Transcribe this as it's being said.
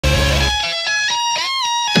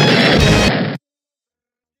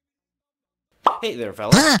Hey there,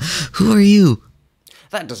 fella. Ah! Who are you?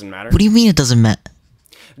 That doesn't matter. What do you mean it doesn't matter?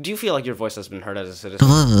 Do you feel like your voice has been heard as a citizen?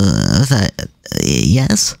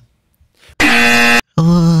 Yes?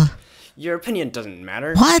 Your opinion doesn't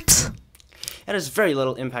matter. What? It has very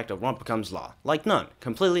little impact on what becomes law. Like none.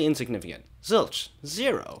 Completely insignificant. Zilch.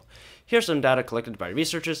 Zero. Here's some data collected by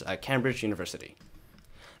researchers at Cambridge University.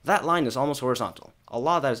 That line is almost horizontal. A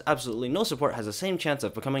law that has absolutely no support has the same chance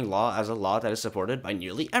of becoming law as a law that is supported by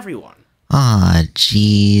nearly everyone. Aw,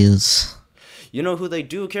 jeez. You know who they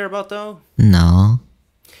do care about, though? No.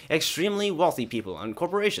 Extremely wealthy people and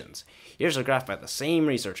corporations. Here's a graph by the same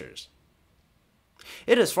researchers.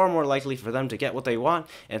 It is far more likely for them to get what they want,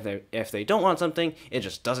 and if they don't want something, it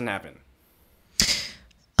just doesn't happen.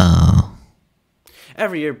 Oh.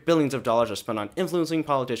 Every year, billions of dollars are spent on influencing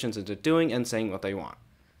politicians into doing and saying what they want.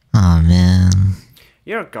 Aw, man.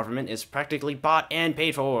 Your government is practically bought and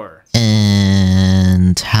paid for.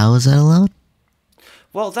 And how is that allowed?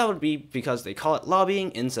 Well, that would be because they call it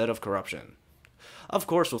lobbying instead of corruption. Of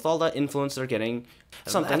course, with all that influence they're getting,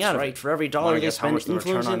 something out of it. For every dollar they spend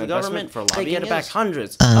influencing the government, they get it back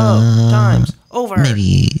hundreds of times over.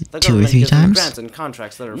 Maybe 2 or 3 times? Grants and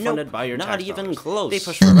contracts that are funded by your tax dollars. Not even close. They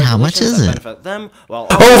push Then for how much regulations is that it? benefit them, while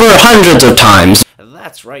Over hundreds of times.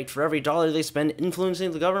 That's right. For every dollar they spend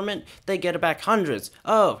influencing the government, they get it back hundreds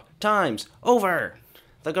of times over.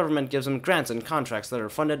 The government gives them grants and contracts that are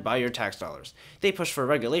funded by your tax dollars. They push for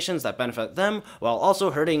regulations that benefit them while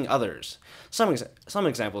also hurting others. Some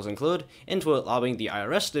examples include Intuit lobbying the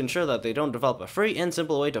IRS to ensure that they don't develop a free and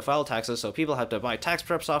simple way to file taxes so people have to buy tax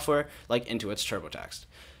prep software like Intuit's TurboTax.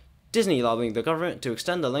 Disney lobbying the government to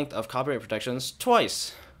extend the length of copyright protections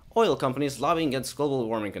twice. Oil companies lobbying against global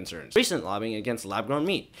warming concerns. Recent lobbying against lab-grown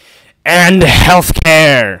meat. And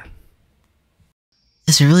healthcare!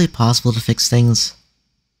 Is it really possible to fix things?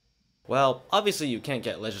 Well, obviously you can't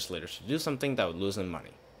get legislators to do something that would lose them money.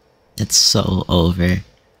 It's so over.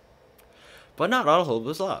 But not all hope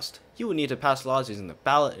is lost. You would need to pass laws using the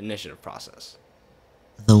ballot initiative process.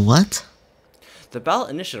 The what? The ballot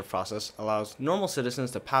initiative process allows normal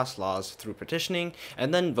citizens to pass laws through petitioning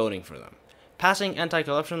and then voting for them. Passing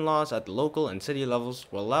anti-corruption laws at the local and city levels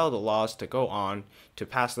will allow the laws to go on to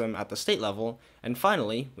pass them at the state level, and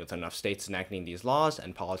finally, with enough states enacting these laws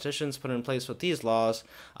and politicians put in place with these laws,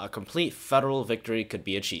 a complete federal victory could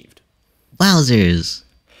be achieved. Wowzers!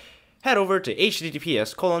 Head over to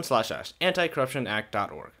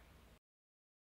https://anticorruptionact.org.